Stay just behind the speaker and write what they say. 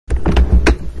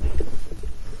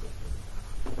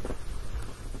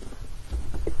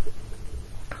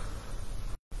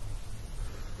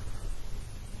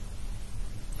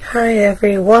Hi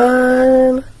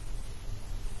everyone.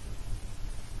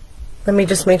 Let me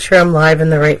just make sure I'm live in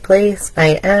the right place.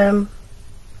 I am.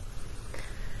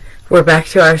 We're back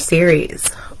to our series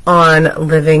on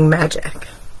living magic.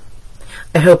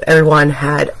 I hope everyone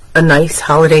had a nice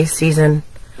holiday season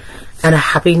and a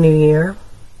happy new year.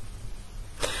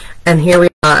 And here we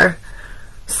are,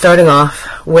 starting off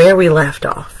where we left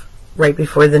off right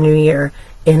before the new year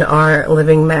in our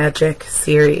Living Magic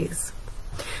series.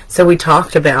 So we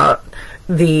talked about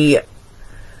the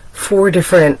 4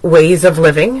 different ways of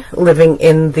living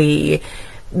in the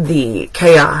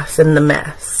chaos and the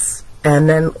mess, and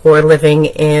then or living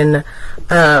in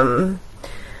a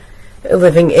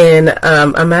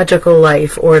magical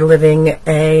life, or living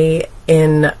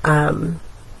and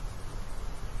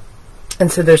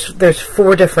so there's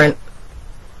 4 different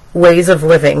ways of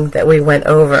living that we went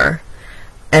over,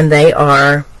 and they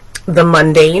are the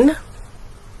mundane,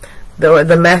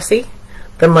 the messy,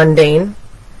 the mundane,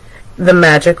 the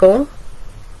magical.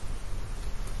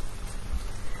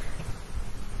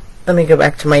 Let me go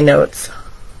back to my notes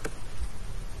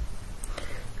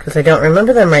because I don't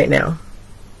remember them right now.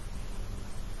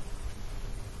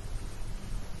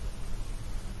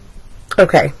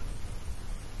 Okay,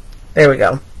 there we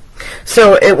go.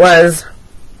 So it was,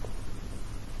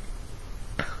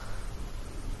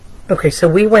 okay, so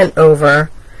we went over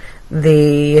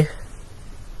the,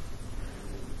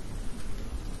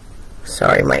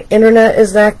 sorry, my internet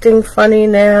is acting funny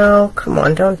now. Come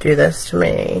on, don't do this to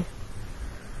me.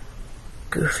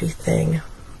 Goofy thing.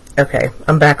 Okay,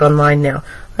 I'm back online now.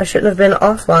 I shouldn't have been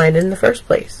offline in the first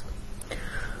place.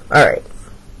 Alright.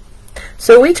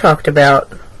 So we talked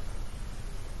about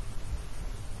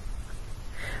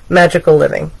magical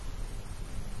living.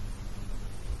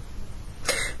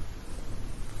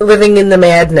 Living in the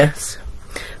madness.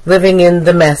 Living in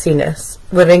the messiness.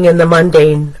 Living in the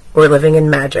mundane. Or living in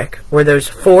magic. Where there's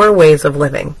 4 ways of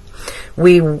living.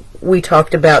 We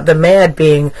talked about the mad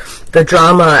being the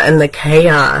drama and the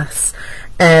chaos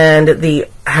and the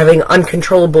having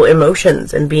uncontrollable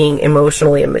emotions and being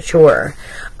emotionally immature,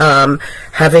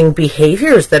 having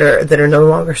behaviors that are no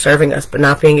longer serving us but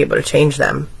not being able to change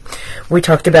them. We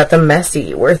talked about the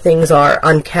messy, where things are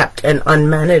unkept and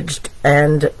unmanaged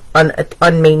and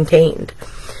unmaintained.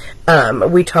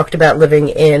 We talked about living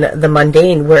in the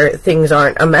mundane, where things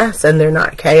aren't a mess and they're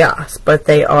not chaos, but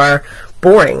they are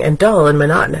boring and dull and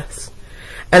monotonous.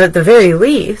 And at the very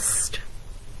least,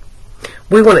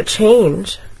 we want to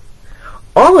change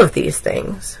all of these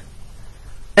things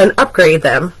and upgrade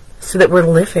them so that we're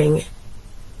living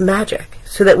magic,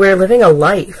 so that we're living a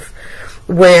life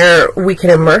where we can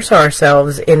immerse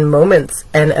ourselves in moments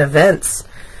and events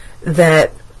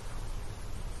that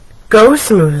go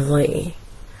smoothly.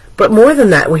 But more than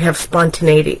that, we have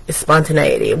spontaneity.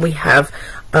 We have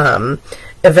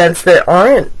events that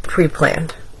aren't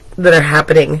pre-planned, that are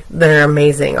happening, that are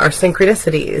amazing, our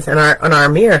synchronicities and our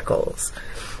miracles,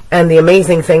 and the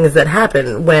amazing things that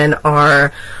happen when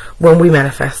we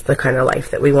manifest the kind of life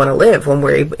that we want to live, when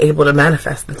we're able to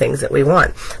manifest the things that we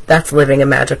want. That's living a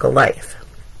magical life.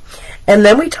 And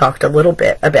then we talked a little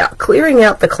bit about clearing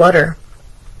out the clutter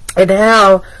and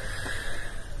how,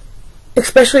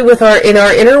 especially in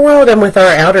our inner world and with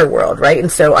our outer world, right?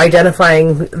 And so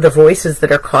identifying the voices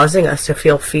that are causing us to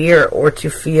feel fear or to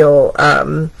feel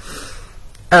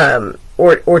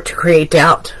or to create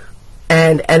doubt.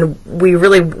 And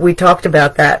we talked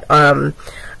about that,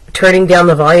 turning down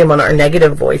the volume on our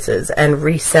negative voices and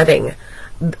resetting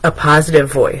a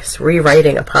positive voice,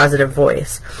 rewriting a positive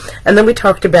voice. And then we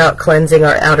talked about cleansing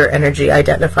our outer energy,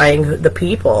 identifying the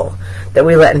people that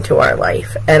we let into our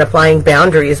life, and applying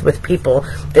boundaries with people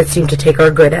that seem to take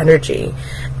our good energy,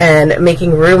 and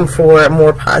making room for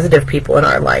more positive people in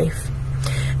our life.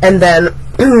 And then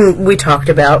we talked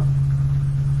about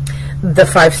the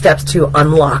 5 steps to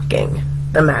unlocking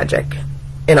the magic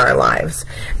in our lives.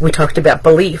 We talked about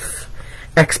belief,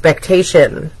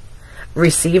 expectation,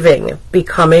 receiving,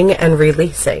 becoming, and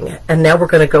releasing. And now we're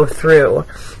going to go through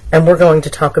and we're going to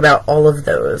talk about all of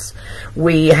those.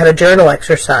 We had a journal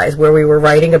exercise where we were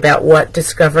writing about what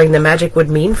discovering the magic would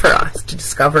mean for us, to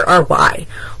discover our why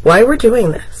we're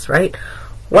doing this, right?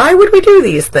 Why would we do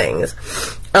these things?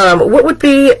 What would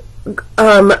be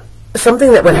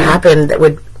something that would happen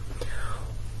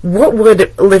what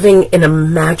would living in a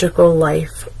magical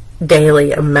life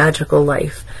daily, a magical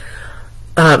life,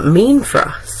 mean for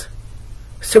us?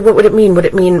 So what would it mean? Would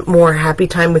it mean more happy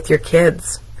time with your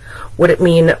kids? Would it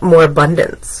mean more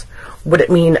abundance? Would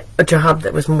it mean a job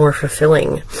that was more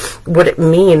fulfilling? Would it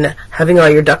mean having all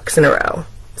your ducks in a row?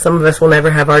 Some of us will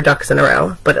never have our ducks in a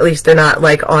row, but at least they're not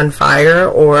like on fire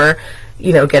or,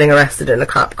 getting arrested in a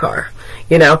cop car.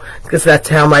 you know, because that's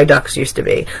how my ducks used to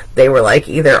be. They were like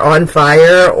either on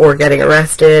fire or getting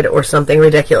arrested or something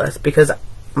ridiculous, because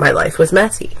my life was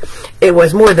messy. It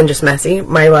was more than just messy.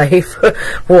 My life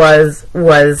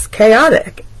was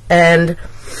chaotic. And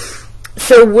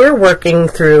so we're working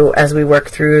through, as we work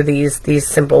through these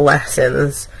simple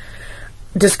lessons,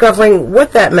 discovering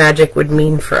what that magic would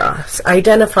mean for us,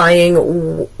 identifying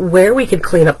where we could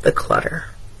clean up the clutter.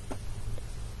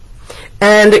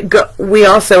 And we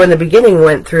also, in the beginning,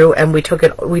 went through and we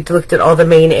looked at all the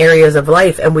main areas of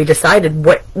life, and we decided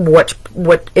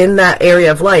what in that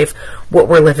area of life, what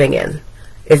we're living in.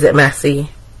 Is it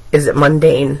messy? Is it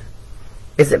mundane?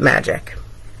 Is it magic?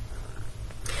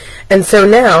 And so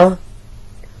now,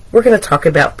 we're going to talk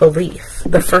about belief.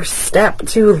 The first step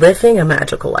to living a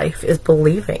magical life is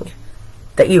believing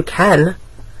that you can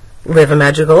live a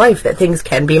magical life, that things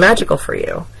can be magical for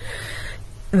you.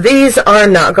 These are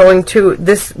not going to,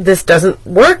 this doesn't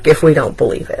work if we don't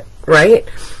believe it, right?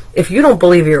 If you don't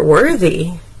believe you're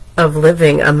worthy of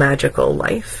living a magical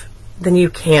life, then you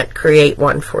can't create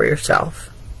one for yourself.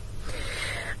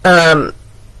 And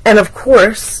of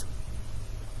course,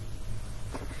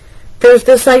 there's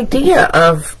this idea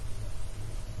of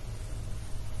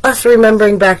us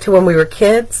remembering back to when we were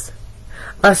kids,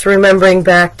 us remembering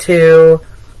back to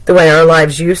the way our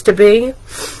lives used to be.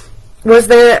 Was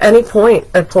there at any point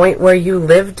a point where you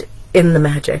lived in the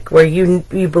magic, where you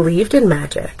believed in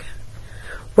magic?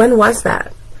 When was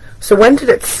that? So when did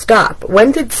it stop?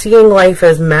 When did seeing life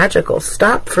as magical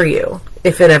stop for you,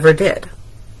 if it ever did?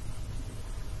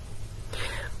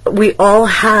 We all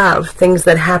have things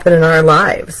that happen in our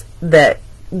lives that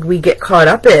we get caught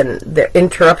up in, the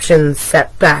interruptions,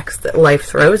 setbacks that life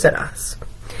throws at us.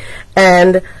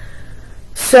 And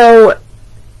so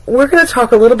we're going to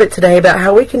talk a little bit today about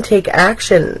how we can take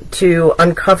action to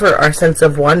uncover our sense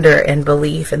of wonder and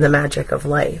belief in the magic of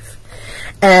life.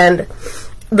 And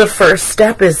the first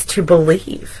step is to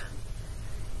believe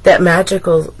that magic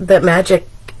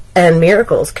and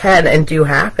miracles can and do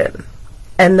happen,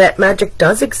 and that magic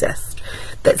does exist,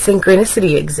 that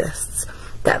synchronicity exists,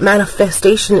 that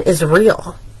manifestation is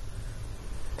real,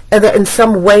 and that in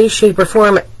some way, shape, or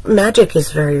form, magic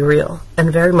is very real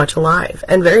and very much alive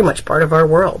and very much part of our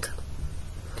world.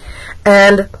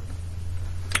 And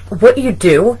what you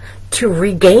do to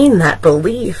regain that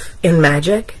belief in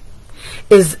magic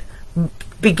is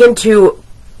begin to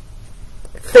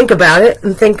think about it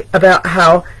and think about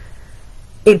how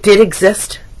it did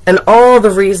exist and all the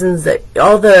reasons that,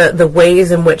 all the ways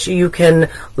in which you can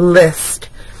list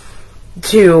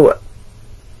to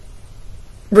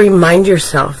remind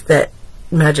yourself that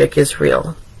magic is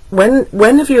real. When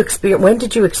did you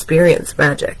experience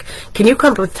magic? Can you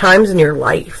come up with times in your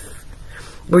life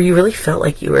where you really felt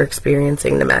like you were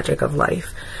experiencing the magic of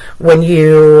life? When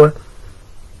you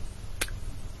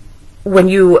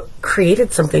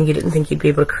created something you didn't think you'd be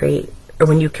able to create, or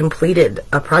when you completed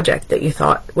a project that you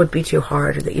thought would be too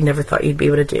hard or that you never thought you'd be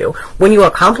able to do, when you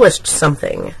accomplished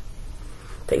something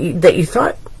that you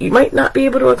thought you might not be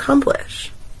able to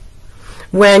accomplish,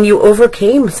 when you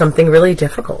overcame something really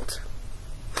difficult.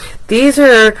 These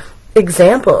are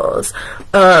examples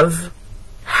of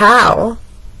how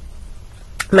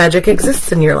magic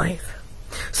exists in your life.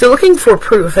 So looking for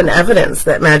proof and evidence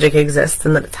that magic exists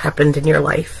and that it's happened in your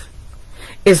life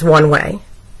is one way.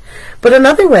 But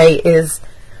another way is,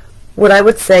 what I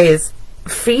would say is,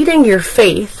 feeding your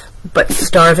faith but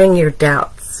starving your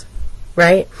doubts,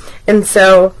 right? And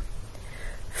so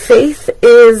faith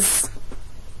is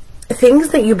things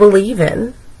that you believe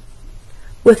in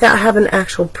without having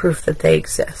actual proof that they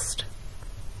exist,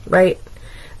 right?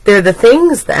 They're the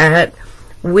things that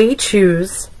we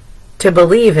choose to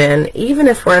believe in, even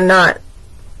if we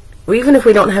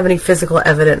don't have any physical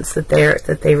evidence that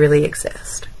they really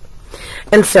exist.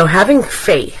 And so having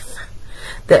faith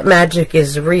that magic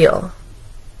is real,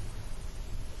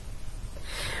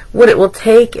 what it will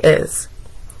take is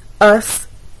us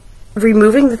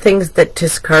removing the things that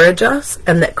discourage us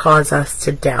and that cause us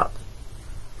to doubt.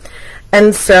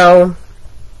 And so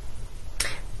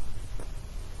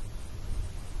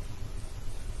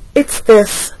it's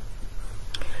this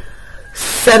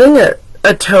setting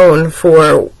a tone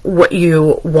for what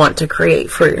you want to create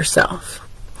for yourself.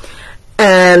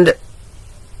 And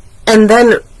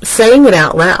then saying it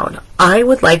out loud. I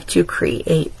would like to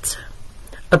create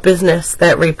a business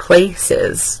that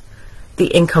replaces the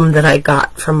income that I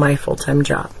got from my full-time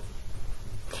job.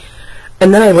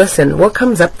 And then I listen. What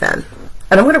comes up then?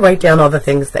 And I'm going to write down all the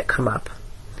things that come up.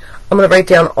 I'm going to write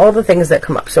down all the things that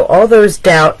come up. So all those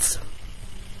doubts.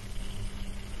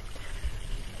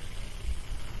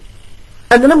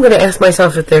 And then I'm going to ask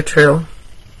myself if they're true.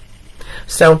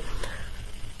 So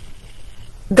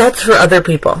That's for other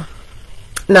people,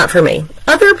 not for me.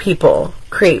 Other people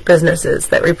create businesses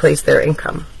that replace their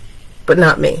income, but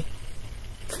not me.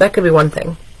 So that could be one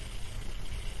thing.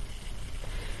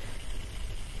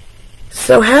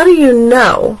 So how do you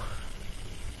know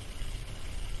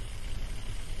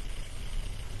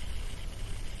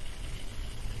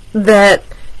that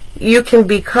you can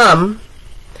become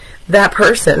that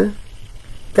person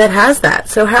that has that?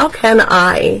 So how can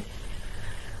I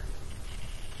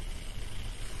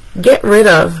get rid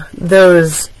of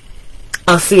those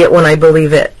I'll see it when I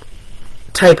believe it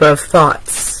type of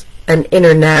thoughts and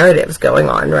inner narratives going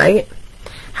on, right?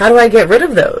 How do I get rid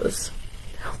of those?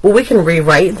 Well, we can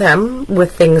rewrite them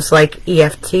with things like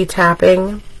EFT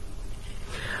tapping.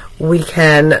 We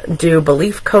can do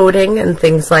belief coding and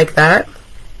things like that.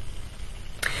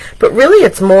 But really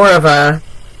it's more of a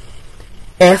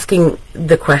asking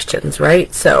the questions,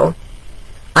 right? So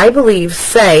I believe,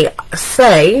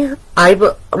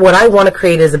 what I want to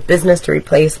create is a business to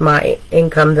replace my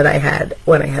income that I had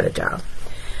when I had a job.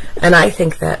 And I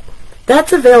think that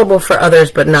that's available for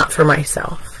others, but not for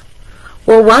myself.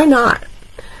 Well, why not?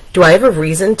 Do I have a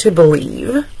reason to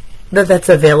believe that that's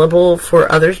available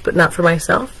for others, but not for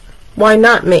myself? Why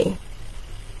not me?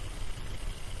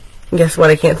 And guess what?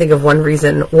 I can't think of one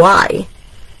reason why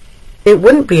it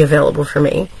wouldn't be available for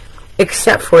me,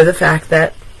 except for the fact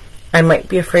that I might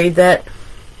be afraid that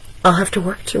I'll have to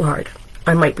work too hard.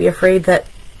 I might be afraid that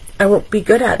I won't be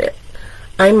good at it.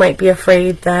 I might be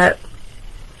afraid that,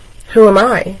 who am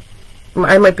I?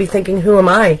 I might be thinking, who am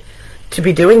I to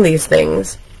be doing these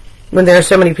things when there are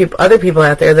so many other people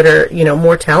out there that are,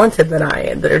 more talented than I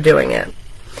am that are doing it.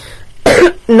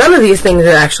 None of these things are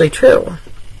actually true.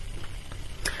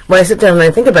 When I sit down and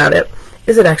I think about it,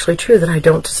 is it actually true that I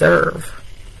don't deserve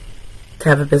to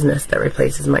have a business that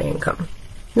replaces my income?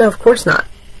 No, of course not.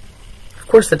 Of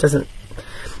course it doesn't.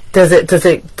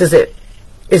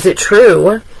 Is it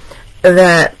true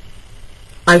that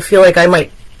I feel like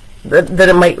that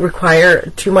it might require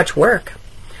too much work?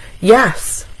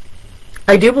 Yes,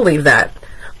 I do believe that.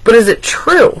 But is it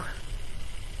true?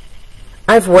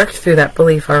 I've worked through that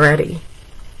belief already.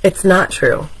 It's not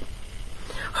true.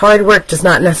 Hard work does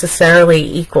not necessarily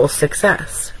equal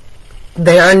success.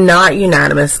 They are not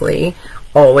unanimously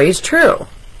always true.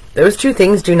 Those two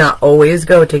things do not always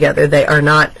go together. They are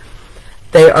not,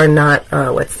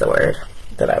 what's the word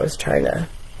that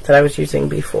I was using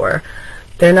before?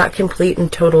 They're not complete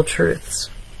and total truths.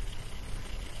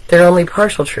 They're only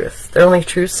partial truths. They're only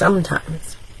true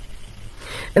sometimes.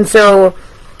 And so,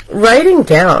 writing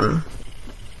down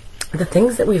the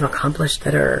things that we've accomplished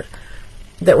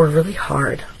that were really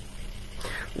hard.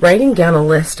 Writing down a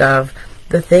list of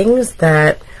the things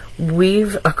that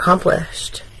we've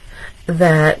accomplished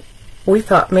that we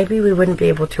thought maybe we wouldn't be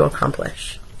able to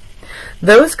accomplish.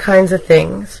 Those kinds of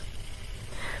things,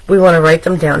 we want to write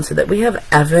them down so that we have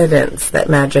evidence that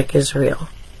magic is real.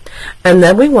 And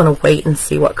then we want to wait and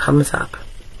see what comes up.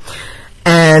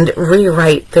 And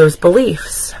rewrite those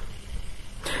beliefs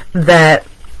that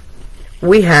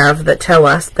we have that tell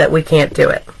us that we can't do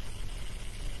it.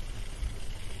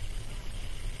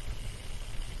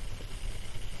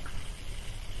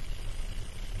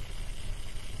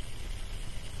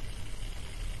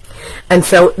 And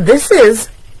so this is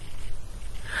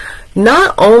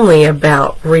not only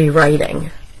about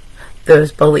rewriting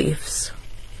those beliefs,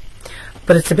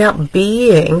 but it's about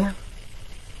being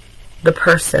the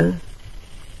person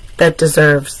that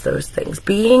deserves those things,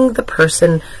 being the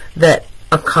person that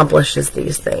accomplishes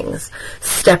these things,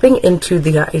 stepping into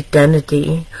the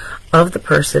identity of the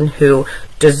person who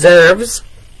deserves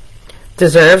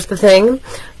the thing,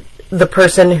 the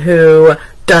person who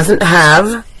doesn't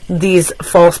have these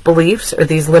false beliefs or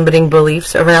these limiting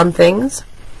beliefs around things.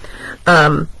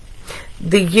 The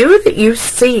you that you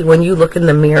see when you look in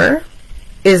the mirror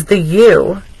is the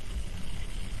you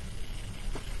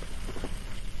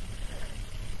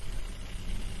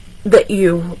that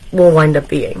you will wind up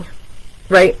being,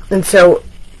 right? And so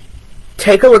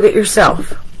take a look at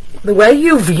yourself. The way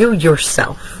you view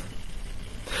yourself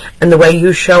and the way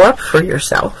you show up for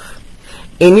yourself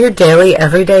in your daily,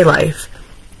 everyday life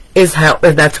is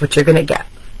that's what you're going to get.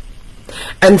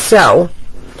 And so,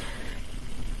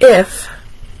 if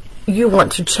you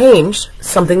want to change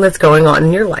something that's going on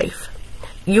in your life,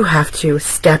 you have to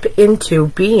step into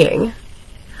being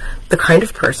the kind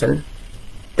of person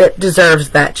that deserves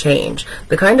that change,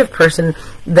 the kind of person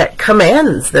that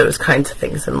commands those kinds of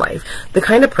things in life, the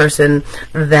kind of person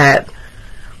that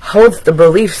holds the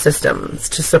belief systems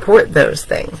to support those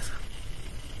things.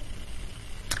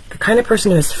 The kind of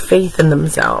person who has faith in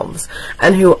themselves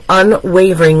and who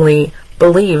unwaveringly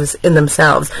believes in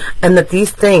themselves, and that these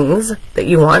things that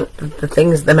you want,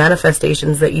 the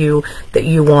manifestations that you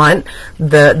want,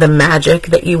 the magic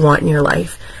that you want in your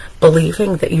life,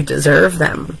 believing that you deserve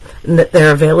them and that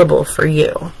they're available for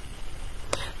you,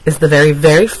 is the very,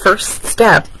 very first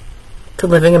step to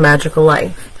living a magical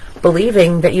life.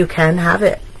 Believing that you can have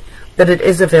it, that it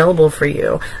is available for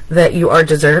you, that you are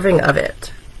deserving of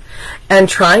it, and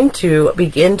trying to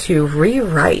begin to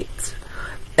rewrite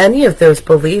any of those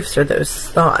beliefs or those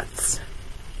thoughts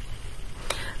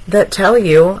that tell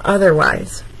you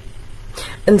otherwise.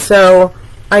 And so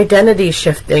identity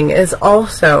shifting is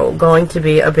also going to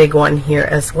be a big one here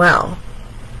as well.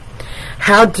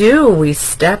 How do we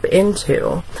step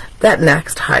into that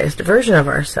next highest version of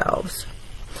ourselves?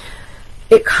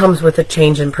 It comes with a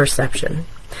change in perception.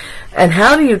 And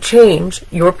how do you change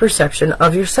your perception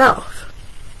of yourself?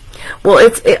 Well,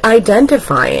 it's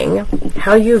identifying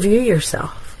how you view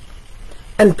yourself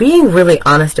and being really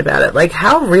honest about it. Like,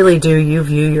 how really do you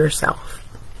view yourself?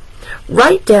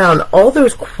 Write down all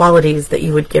those qualities that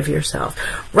you would give yourself.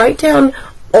 Write down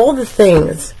all the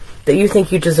things that you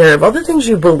think you deserve, all the things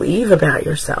you believe about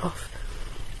yourself.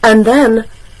 And then,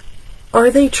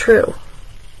 are they true?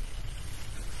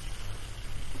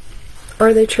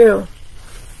 Are they true?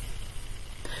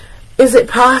 Is it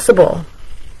possible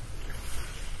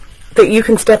that you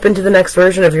can step into the next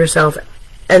version of yourself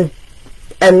and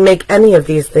make any of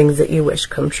these things that you wish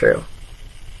come true?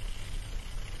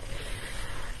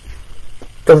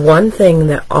 The one thing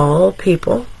that all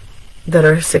people that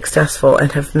are successful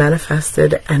and have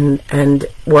manifested and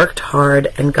worked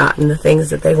hard and gotten the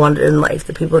things that they wanted in life,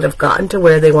 the people that have gotten to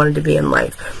where they wanted to be in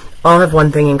life, all have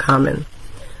one thing in common.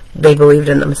 They believed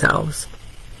in themselves.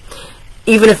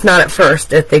 Even if not at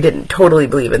first, if they didn't totally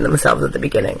believe in themselves at the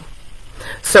beginning.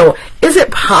 So, is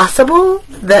it possible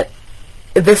that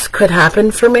this could happen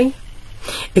for me?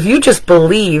 If you just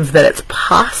believe that it's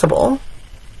possible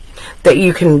that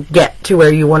you can get to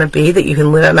where you want to be, that you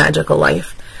can live a magical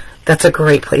life, that's a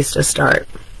great place to start.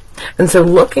 And so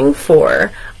looking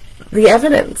for the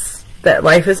evidence that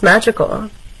life is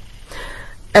magical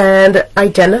and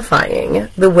identifying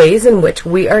the ways in which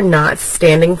we are not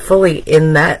standing fully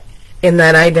in that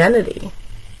identity.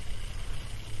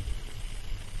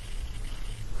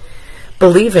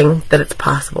 Believing that it's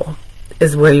possible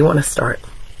is where you want to start.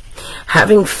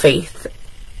 Having faith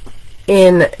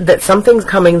in that something's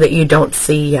coming that you don't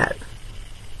see yet.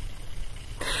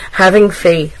 Having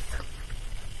faith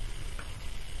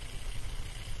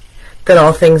that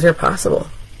all things are possible.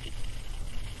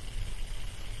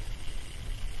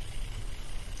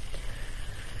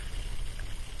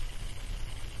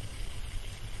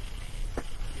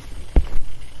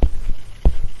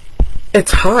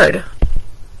 It's hard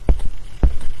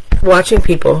watching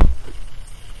people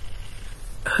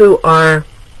who are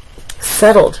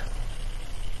settled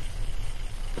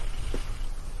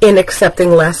in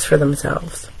accepting less for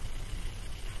themselves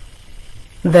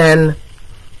than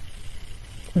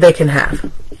they can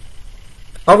have.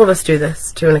 All of us do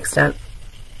this to an extent.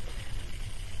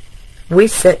 We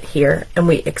sit here and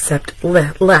we accept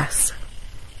less.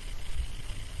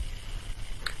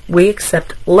 We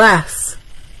accept less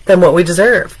than what we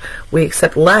deserve. We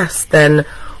accept less than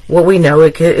what we know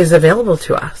is available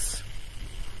to us.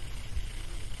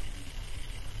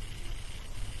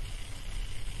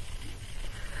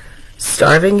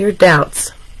 Starving your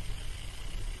doubts.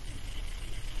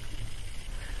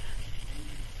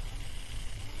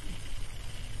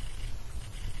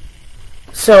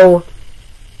 So,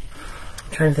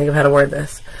 I'm trying to think of how to word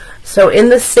this. So in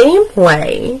the same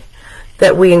way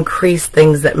that we increase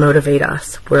things that motivate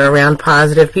us, we're around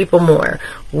positive people more.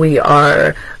 We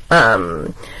are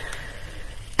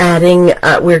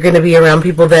we're going to be around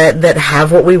people that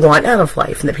have what we want out of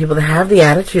life, and the people that have the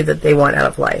attitude that they want out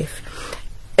of life.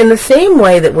 In the same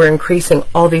way that we're increasing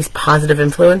all these positive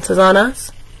influences on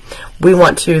us, we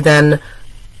want to then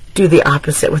do the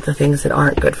opposite with the things that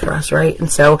aren't good for us, right?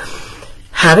 And so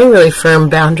having really firm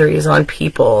boundaries on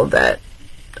people that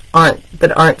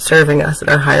aren't serving us, that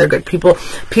are higher good, people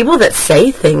that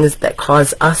say things that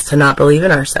cause us to not believe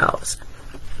in ourselves.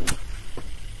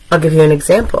 I'll give you an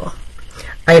example.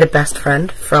 I had a best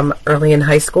friend from early in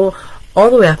high school all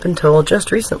the way up until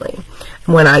just recently,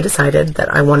 when I decided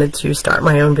that I wanted to start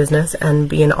my own business and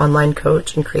be an online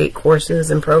coach and create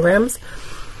courses and programs.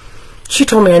 She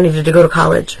told me I needed to go to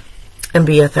college and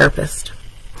be a therapist,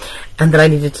 and that I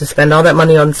needed to spend all that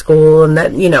money on school, and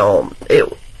that,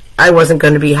 I wasn't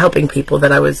going to be helping people,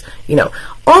 that I was,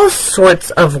 all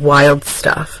sorts of wild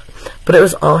stuff. But it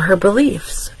was all her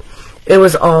beliefs. It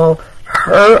was all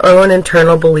her own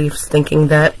internal beliefs, thinking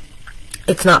that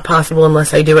it's not possible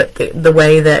unless I do it the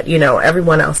way that, you know,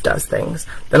 everyone else does things.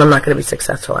 Then I'm not going to be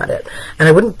successful at it. And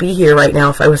I wouldn't be here right now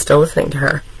if I was still listening to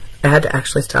her. I had to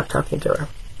actually stop talking to her.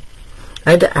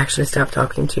 I had to actually stop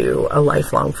talking to a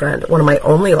lifelong friend, one of my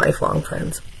only lifelong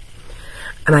friends.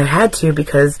 And I had to,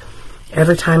 because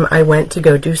every time I went to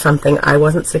go do something, I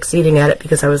wasn't succeeding at it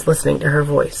because I was listening to her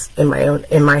voice in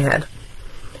my head.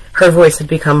 Her voice had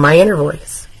become my inner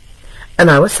voice, and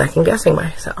I was second guessing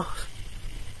myself.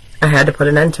 I had to put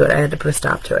an end to it. I had to put a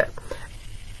stop to it.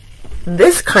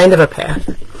 This kind of a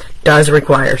path does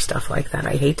require stuff like that.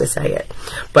 I hate to say it.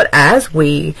 But as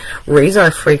we raise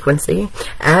our frequency,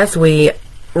 as we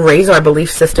raise our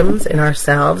belief systems in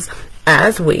ourselves,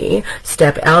 as we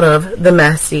step out of the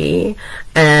messy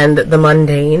and the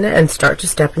mundane and start to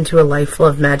step into a life full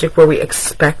of magic, where we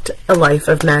expect a life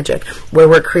of magic, where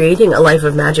we're creating a life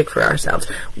of magic for ourselves,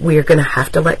 we're going to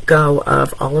have to let go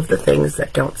of all of the things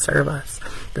that don't serve us,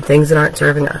 the things that aren't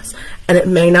serving us. And it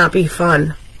may not be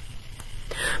fun,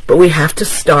 but we have to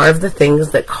starve the things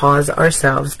that cause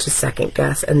ourselves to second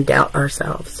guess and doubt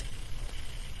ourselves.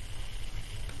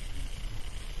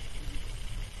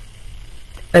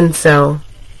 And so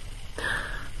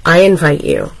I invite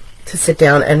you to sit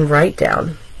down and write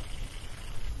down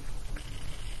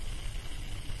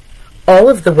all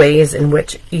of the ways in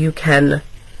which you can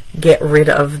get rid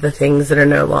of the things that are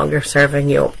no longer serving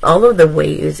you, all of the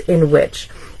ways in which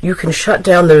you can shut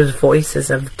down those voices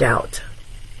of doubt,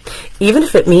 even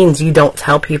if it means you don't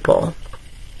tell people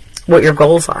what your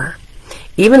goals are,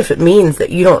 even if it means that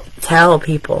you don't tell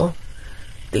people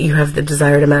that you have the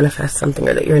desire to manifest something,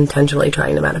 or that you're intentionally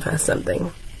trying to manifest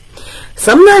something.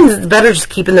 Sometimes it's better just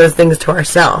keeping those things to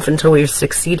ourselves until we've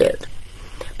succeeded,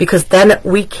 because then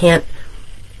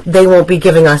they won't be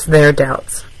giving us their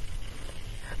doubts.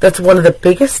 That's one of the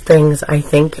biggest things I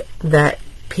think that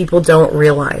people don't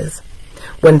realize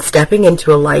when stepping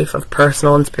into a life of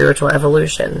personal and spiritual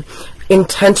evolution,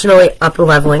 intentionally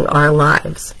up-leveling our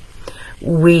lives.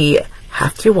 We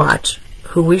have to watch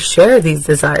who we share these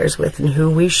desires with, and who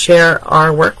we share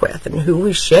our work with, and who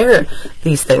we share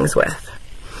these things with.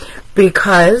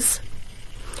 Because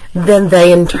then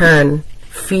they in turn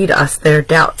feed us their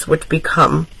doubts, which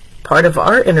become part of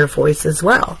our inner voice as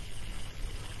well.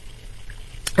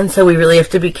 And so we really have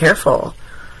to be careful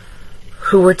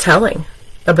who we're telling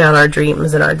about our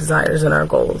dreams and our desires and our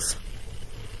goals.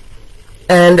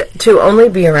 And to only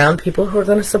be around people who are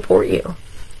going to support you.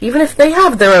 Even if they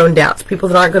have their own doubts, people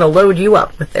that aren't going to load you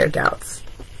up with their doubts.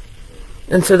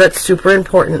 And so that's super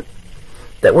important,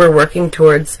 that we're working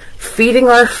towards feeding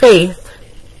our faith,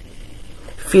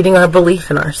 feeding our belief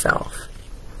in ourselves,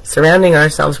 surrounding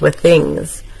ourselves with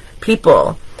things,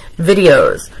 people,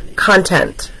 videos,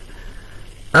 content,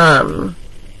 the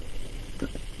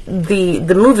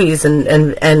movies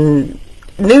and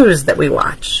news that we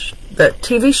watch, the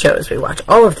TV shows we watch,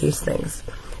 all of these things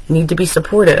need to be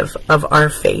supportive of our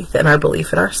faith and our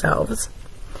belief in ourselves.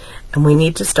 And we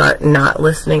need to start not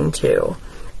listening to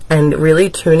and really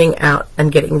tuning out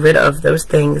and getting rid of those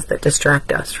things that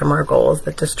distract us from our goals,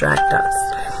 that distract us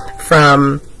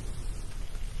from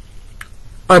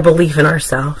our belief in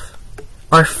ourselves,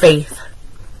 our faith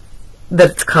that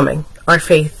it's coming, our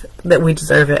faith that we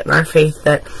deserve it, and our faith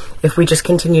that if we just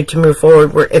continue to move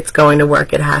forward, it's going to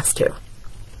work. It has to.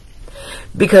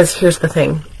 Because here's the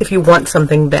thing, if you want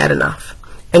something bad enough,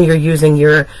 and you're using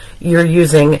your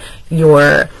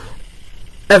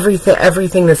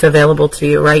everything that's available to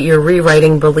you, right? You're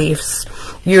rewriting beliefs.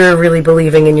 You're really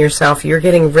believing in yourself. You're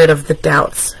getting rid of the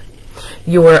doubts.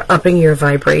 You're upping your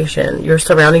vibration. You're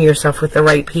surrounding yourself with the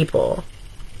right people.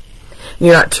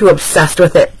 You're not too obsessed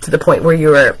with it to the point where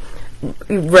you are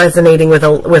resonating with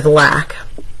lack.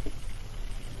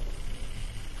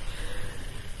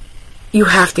 You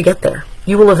have to get there.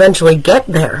 You will eventually get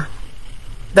there.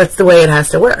 That's the way it has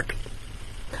to work.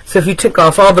 So if you tick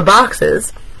off all the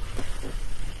boxes,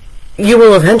 you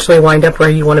will eventually wind up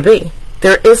where you want to be.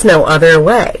 There is no other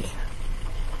way.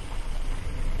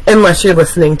 Unless you're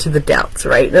listening to the doubts,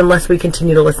 right? Unless we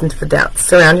continue to listen to the doubts.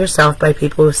 Surround yourself by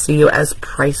people who see you as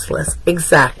priceless.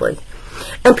 Exactly.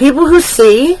 And people who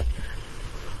see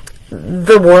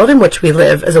the world in which we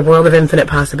live as a world of infinite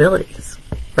possibilities,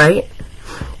 right?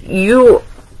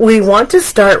 We want to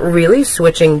start really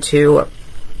shifting to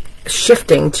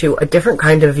a different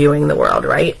kind of viewing the world,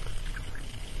 right?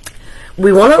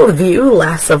 We want to view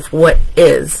less of what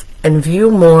is and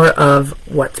view more of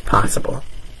what's possible.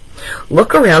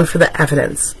 Look around for the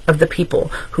evidence of the people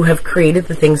who have created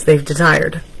the things they've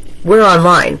desired. We're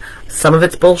online. Some of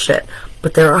it's bullshit,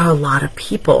 but there are a lot of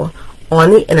people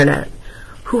on the internet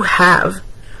who have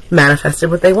manifested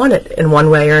what they wanted in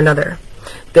one way or another.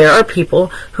 There are people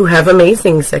who have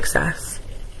amazing success.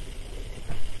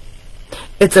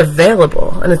 It's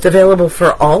available, and it's available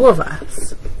for all of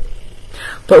us.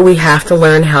 But we have to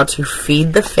learn how to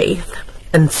feed the faith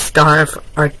and starve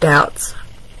our doubts.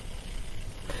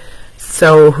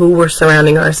 So who we're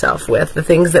surrounding ourselves with, the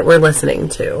things that we're listening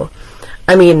to.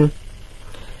 I mean,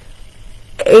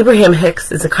 Abraham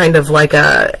Hicks is a kind of like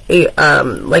a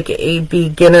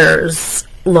beginner's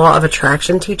law of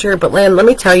attraction teacher, but Lan, let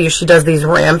me tell you, she does these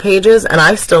rampages, and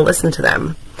I still listen to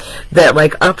them, that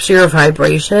like ups your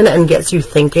vibration and gets you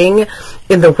thinking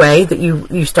in the way that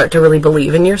you start to really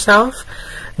believe in yourself.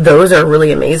 Those are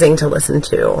really amazing to listen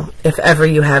to if ever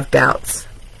you have doubts.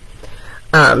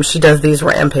 She does these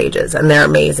rampages, and they're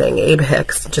amazing. Abe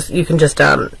Hicks, you can just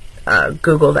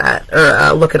Google that,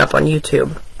 or look it up on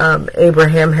YouTube.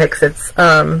 Abraham Hicks, it's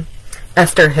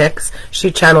Esther Hicks.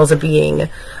 She channels a being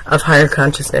of higher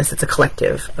consciousness. It's a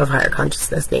collective of higher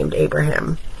consciousness named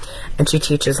Abraham, and she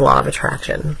teaches law of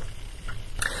attraction.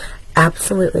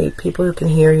 Absolutely, people who can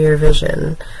hear your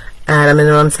vision, Adam and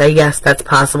Ron, say, yes, that's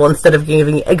possible, instead of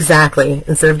giving you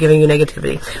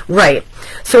negativity. Right.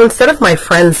 So instead of my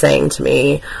friend saying to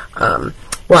me, well,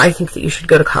 I think that you should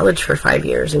go to college for 5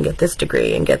 years and get this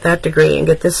degree and get that degree and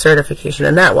get this certification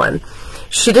and that one,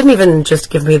 she didn't even just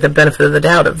give me the benefit of the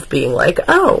doubt of being like,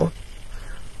 oh,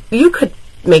 you could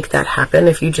make that happen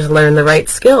if you just learn the right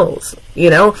skills. You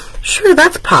know, sure,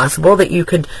 that's possible that you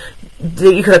could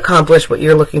accomplish what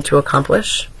you're looking to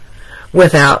accomplish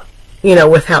without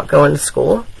going to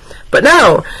school. But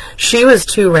no, she was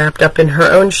too wrapped up in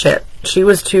her own shit. She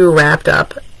was too wrapped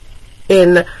up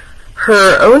in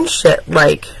her own shit,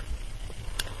 like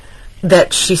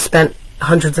that she spent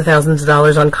hundreds of thousands of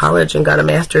dollars on college and got a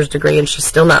master's degree, and she's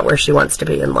still not where she wants to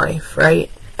be in life,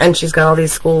 right? And she's got all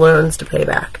these school loans to pay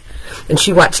back. And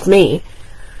she watched me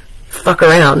fuck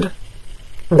around,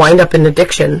 wind up in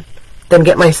addiction, then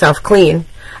get myself clean.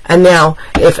 And now,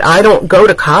 if I don't go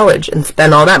to college and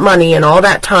spend all that money and all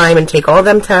that time and take all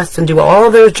them tests and do all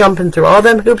those jumping through all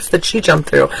them hoops that she jumped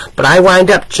through, but I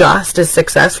wind up just as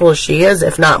successful as she is,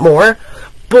 if not more,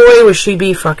 boy, would she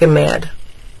be fucking mad.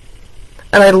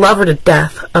 And I love her to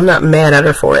death. I'm not mad at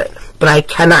her for it. But I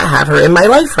cannot have her in my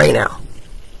life right now.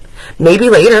 Maybe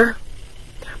later.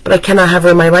 But I cannot have her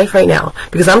in my life right now,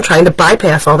 because I'm trying to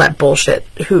bypass all that bullshit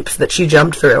hoops that she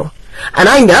jumped through. And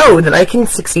I know that I can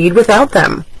succeed without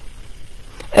them.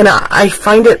 And I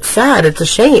find it sad. It's a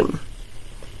shame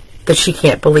that she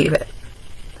can't believe it.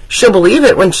 She'll believe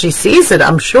it when she sees it,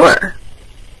 I'm sure.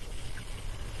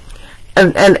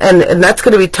 And that's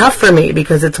going to be tough for me,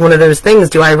 because it's one of those things.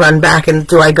 Do I run back and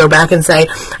do I go back and say,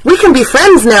 we can be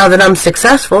friends now that I'm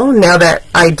successful, now that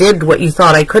I did what you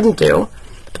thought I couldn't do?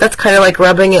 But that's kind of like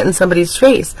rubbing it in somebody's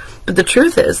face. But the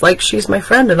truth is, like, she's my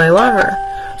friend and I love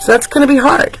her. So that's going to be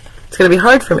hard. It's going to be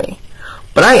hard for me.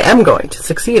 But I am going to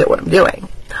succeed at what I'm doing.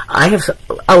 I have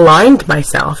aligned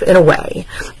myself in a way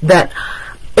that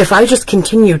if I just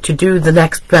continue to do the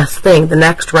next best thing, the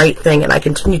next right thing, and I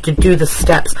continue to do the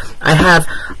steps, I have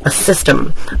a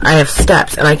system, I have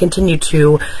steps, and I continue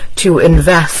to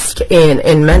invest in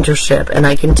mentorship, and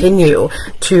I continue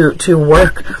to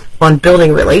work on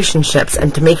building relationships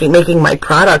and to making my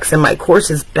products and my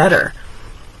courses better.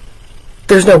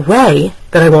 There's no way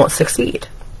that I won't succeed,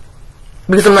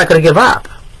 because I'm not going to give up.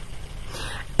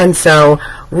 And so,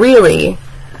 really,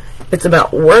 it's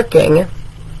about working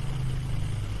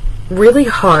really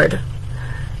hard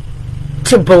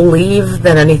to believe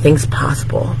that anything's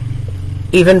possible,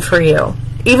 even for you.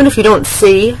 Even if you don't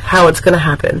see how it's going to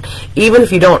happen. Even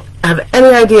if you don't have any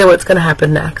idea what's going to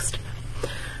happen next.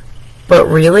 But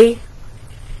really,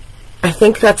 I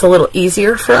think that's a little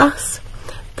easier for us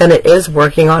than it is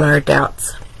working on our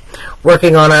doubts.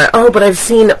 Working on our, oh, but I've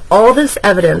seen all this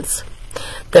evidence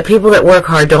that people that work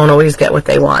hard don't always get what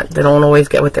they want. They don't always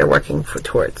get what they're working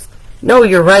towards. No,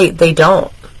 you're right, they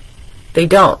don't. They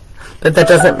don't. But that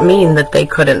doesn't mean that they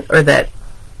couldn't, or that,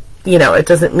 it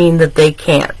doesn't mean that they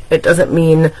can't. It doesn't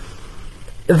mean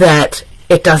that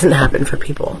it doesn't happen for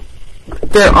people.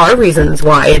 There are reasons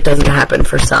why it doesn't happen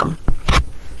for some.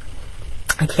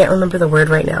 I can't remember the word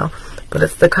right now, but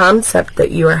it's the concept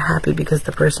that you are happy because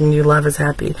the person you love is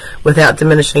happy without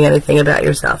diminishing anything about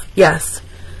yourself. Yes.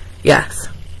 Yes.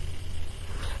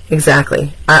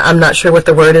 Exactly. I'm not sure what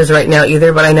the word is right now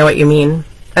either, but I know what you mean.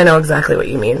 I know exactly what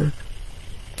you mean.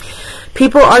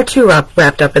 People are too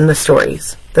wrapped up in the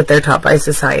stories that they're taught by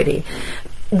society.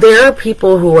 There are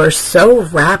people who are so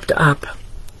wrapped up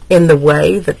in the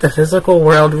way that the physical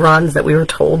world runs, that we were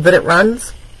told that it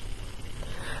runs,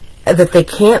 that they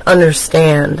can't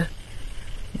understand.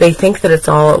 They think that it's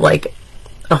all like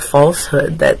a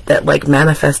falsehood that like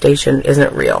manifestation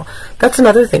isn't real. That's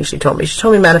another thing she told me. She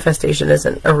told me manifestation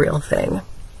isn't a real thing.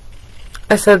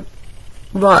 I said,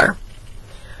 Var,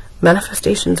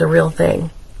 manifestation's a real thing.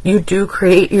 You do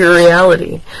create your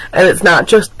reality. And it's not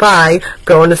just by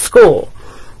going to school.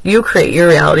 You create your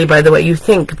reality by the way you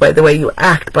think, by the way you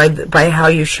act, by how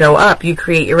you show up. You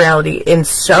create your reality in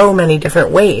so many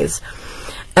different ways.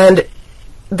 And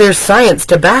there's science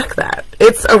to back that.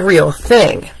 It's a real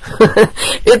thing.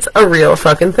 It's a real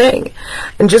fucking thing.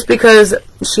 And just because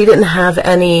she didn't have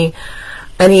any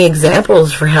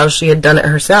examples for how she had done it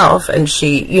herself, and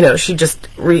she just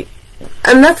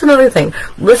and that's another thing.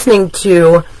 Listening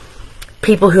to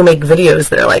people who make videos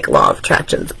that are like, law of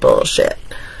attraction's bullshit.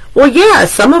 Well, yeah,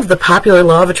 some of the popular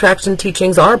law of attraction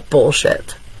teachings are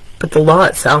bullshit, but the law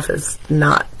itself is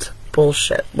not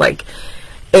bullshit. Like,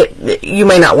 you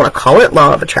may not want to call it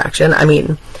law of attraction. I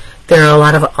mean, there are a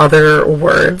lot of other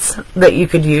words that you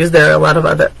could use. There are a lot of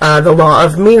other, the law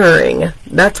of mirroring.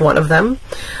 That's one of them.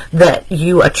 That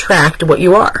you attract what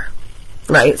you are,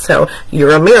 right? So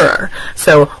you're a mirror.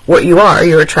 So what you are,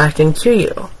 you're attracting to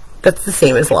you. That's the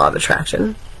same as law of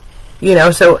attraction.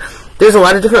 So there's a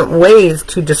lot of different ways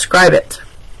to describe it.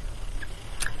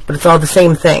 But it's all the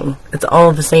same thing. It's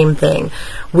all the same thing.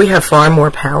 We have far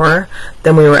more power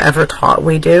than we were ever taught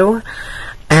we do.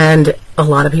 And a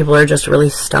lot of people are just really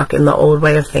stuck in the old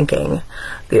way of thinking.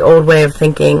 The old way of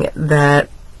thinking that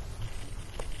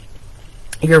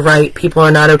you're right. People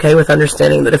are not okay with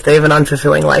understanding that if they have an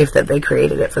unfulfilling life, that they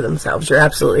created it for themselves. You're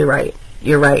absolutely right.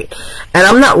 You're right. And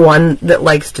I'm not one that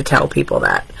likes to tell people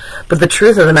that. But the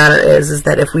truth of the matter is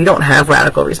that if we don't have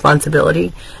radical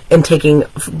responsibility in taking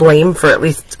blame for at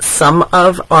least some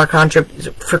of our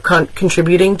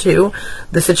contributing to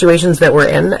the situations that we're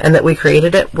in and that we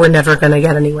created it, we're never going to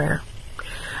get anywhere.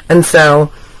 And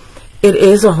so it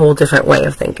is a whole different way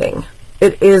of thinking.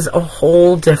 It is a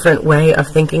whole different way of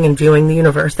thinking and viewing the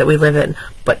universe that we live in.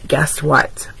 But guess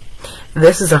what?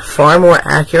 This is a far more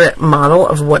accurate model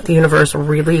of what the universe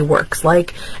really works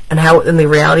like and how in the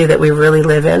reality that we really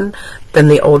live in than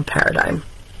the old paradigm.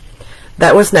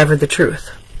 That was never the truth.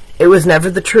 It was never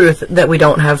the truth that we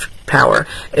don't have power.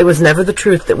 It was never the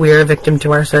truth that we are a victim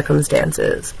to our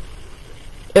circumstances.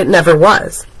 It never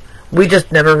was. We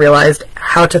just never realized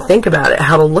how to think about it,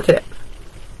 how to look at it.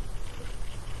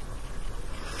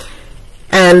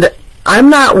 And I'm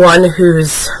not one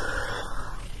who's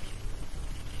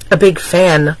a big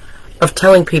fan of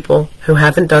telling people who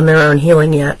haven't done their own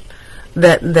healing yet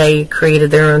that they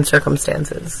created their own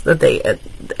circumstances.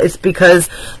 It's because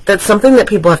that's something that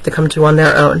people have to come to on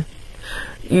their own.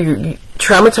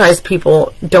 Traumatized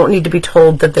people don't need to be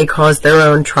told that they caused their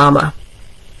own trauma.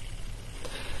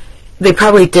 They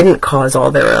probably didn't cause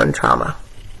all their own trauma.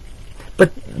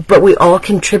 But we all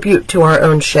contribute to our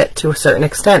own shit to a certain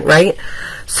extent, right?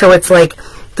 So it's like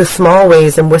the small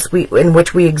ways in which we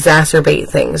exacerbate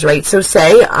things, right? So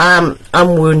say I'm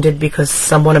wounded because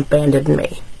someone abandoned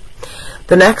me.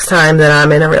 The next time that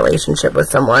I'm in a relationship with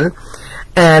someone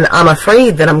and I'm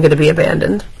afraid that I'm going to be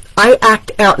abandoned, I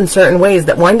act out in certain ways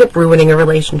that wind up ruining a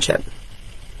relationship.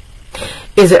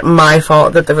 Is it my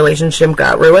fault that the relationship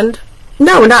got ruined?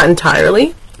 No, not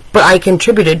entirely. But I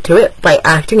contributed to it by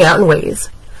acting out in ways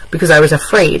because I was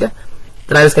afraid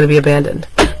that I was going to be abandoned.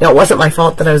 Now, it wasn't my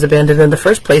fault that I was abandoned in the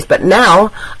first place, but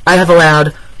now I have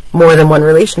allowed more than one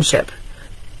relationship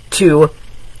to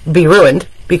be ruined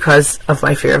because of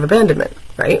my fear of abandonment,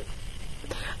 right?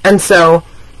 And so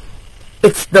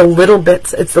it's the little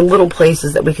bits, it's the little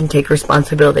places that we can take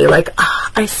responsibility. Like,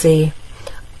 I see.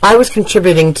 I was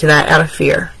contributing to that out of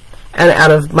fear and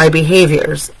out of my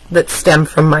behaviors that stem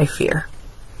from my fear.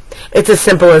 It's as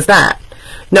simple as that.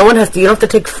 You don't have to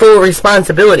take full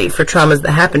responsibility for traumas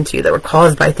that happened to you that were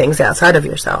caused by things outside of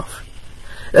yourself.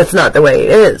 That's not the way it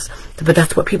is. But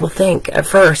that's what people think at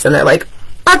first. And they're like,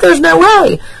 there's no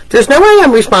way. There's no way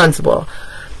I'm responsible.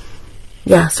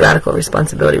 Yes, radical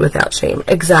responsibility without shame.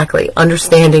 Exactly.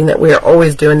 Understanding that we are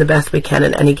always doing the best we can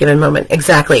in any given moment.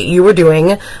 Exactly. You were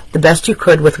doing the best you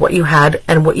could with what you had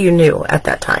and what you knew at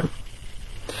that time.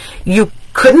 You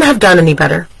couldn't have done any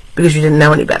better because you didn't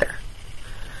know any better.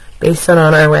 Based on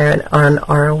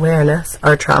our awareness,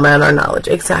 our trauma, and our knowledge.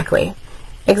 Exactly.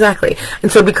 Exactly.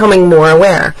 And so becoming more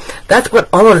aware. That's what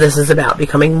all of this is about,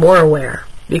 becoming more aware.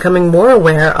 Becoming more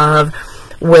aware of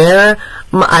where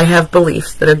I have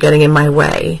beliefs that are getting in my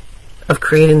way of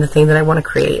creating the thing that I want to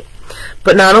create.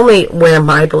 But not only where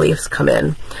my beliefs come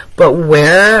in, but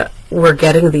where we're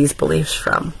getting these beliefs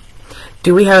from.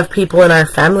 Do we have people in our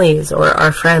families or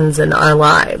our friends in our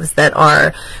lives that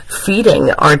are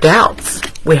feeding our doubts?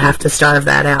 We have to starve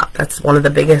that out. That's one of the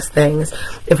biggest things.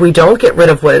 If we don't get rid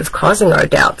of what is causing our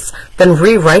doubts, then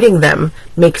rewriting them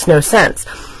makes no sense.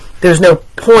 There's no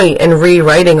point in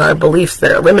rewriting our beliefs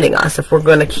that are limiting us if we're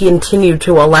going to continue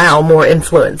to allow more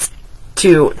influence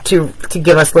to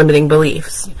give us limiting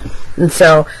beliefs. And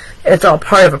so it's all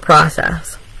part of a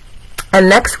process. And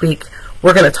next week,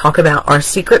 we're going to talk about our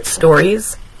secret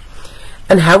stories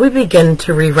and how we begin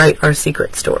to rewrite our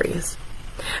secret stories.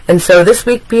 And so this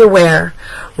week, be aware.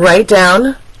 Write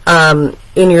down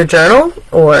in your journal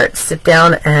or sit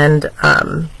down and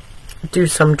do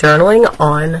some journaling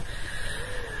on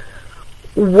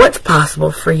what's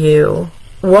possible for you,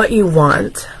 what you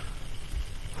want,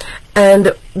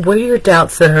 and what are your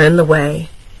doubts that are in the way,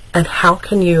 and how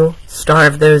can you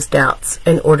starve those doubts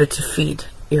in order to feed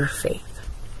your faith.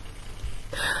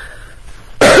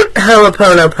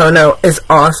 Ho'oponopono is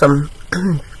awesome.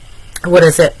 What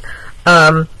is it?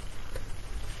 I'm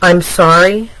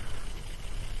sorry.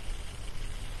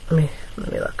 Let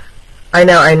me look. I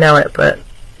know it, but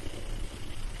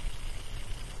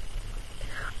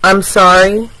I'm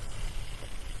sorry.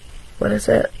 What is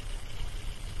it?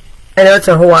 I know it's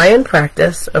a Hawaiian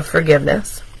practice of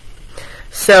forgiveness.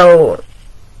 So,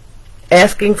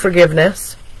 asking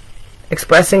forgiveness,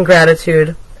 expressing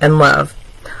gratitude and love.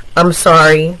 I'm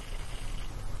sorry.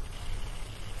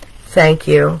 Thank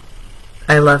you.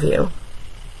 I love you.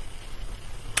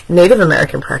 Native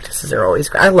American practices are always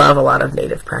great. I love a lot of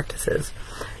Native practices.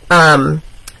 I'm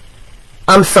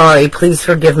sorry. Please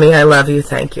forgive me. I love you.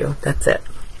 Thank you. That's it.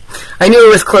 I knew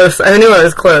it was close. I knew I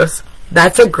was close.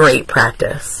 That's a great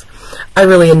practice. I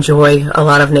really enjoy a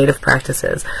lot of Native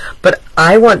practices. But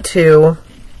I want to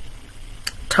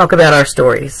talk about our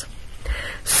stories.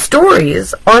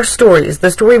 Stories are stories.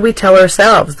 The story we tell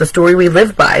ourselves, the story we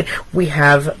live by. We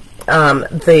have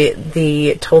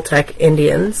the Toltec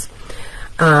Indians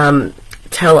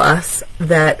tell us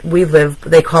that we live,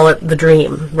 they call it the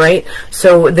dream, right?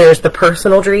 So there's the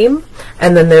personal dream,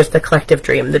 and then there's the collective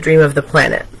dream, the dream of the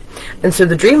planet. And so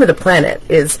the dream of the planet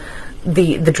is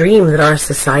the dream that our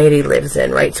society lives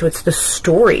in, right? So it's the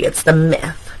story, it's the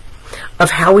myth of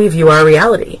how we view our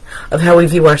reality, of how we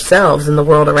view ourselves and the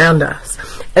world around us.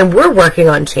 And we're working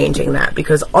on changing that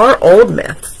because our old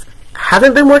myths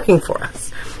haven't been working for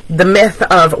us. The myth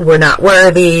of we're not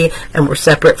worthy and we're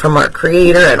separate from our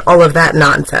creator and all of that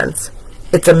nonsense.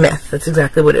 It's a myth. That's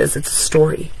exactly what it is. It's a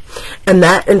story. And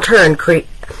that in turn,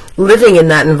 living in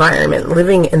that environment,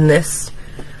 living in this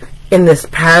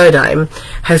paradigm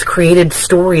has created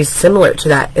stories similar to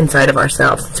that inside of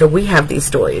ourselves. So we have these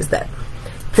stories that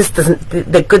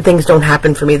that good things don't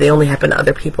happen for me, they only happen to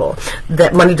other people,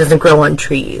 that money doesn't grow on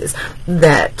trees,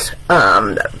 that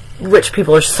rich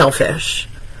people are selfish,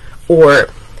 or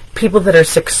people that are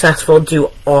successful do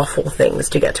awful things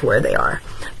to get to where they are.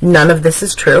 None of this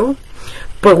is true,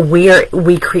 but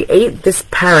we create this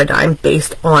paradigm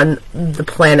based on the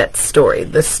planet's story,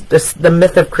 the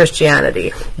myth of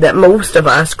Christianity that most of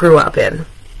us grew up in.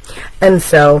 And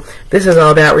so this is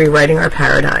all about rewriting our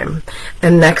paradigm.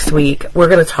 And next week, we're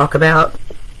going to talk about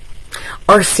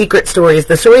our secret stories,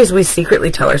 the stories we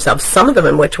secretly tell ourselves, some of them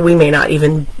in which we may not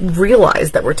even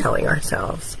realize that we're telling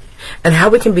ourselves, and how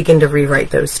we can begin to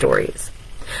rewrite those stories.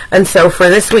 And so for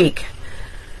this week,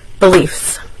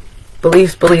 beliefs.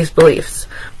 Beliefs, beliefs, beliefs.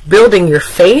 Building your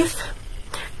faith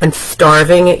and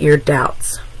starving your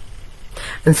doubts.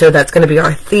 And so that's going to be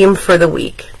our theme for the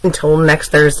week. Until next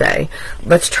Thursday,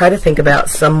 let's try to think about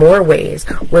some more ways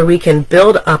where we can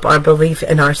build up our belief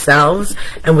in ourselves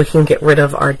and we can get rid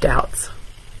of our doubts.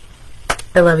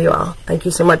 I love you all. Thank you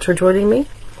so much for joining me,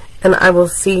 and I will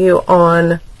see you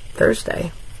on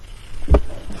Thursday.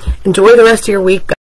 Enjoy the rest of your week.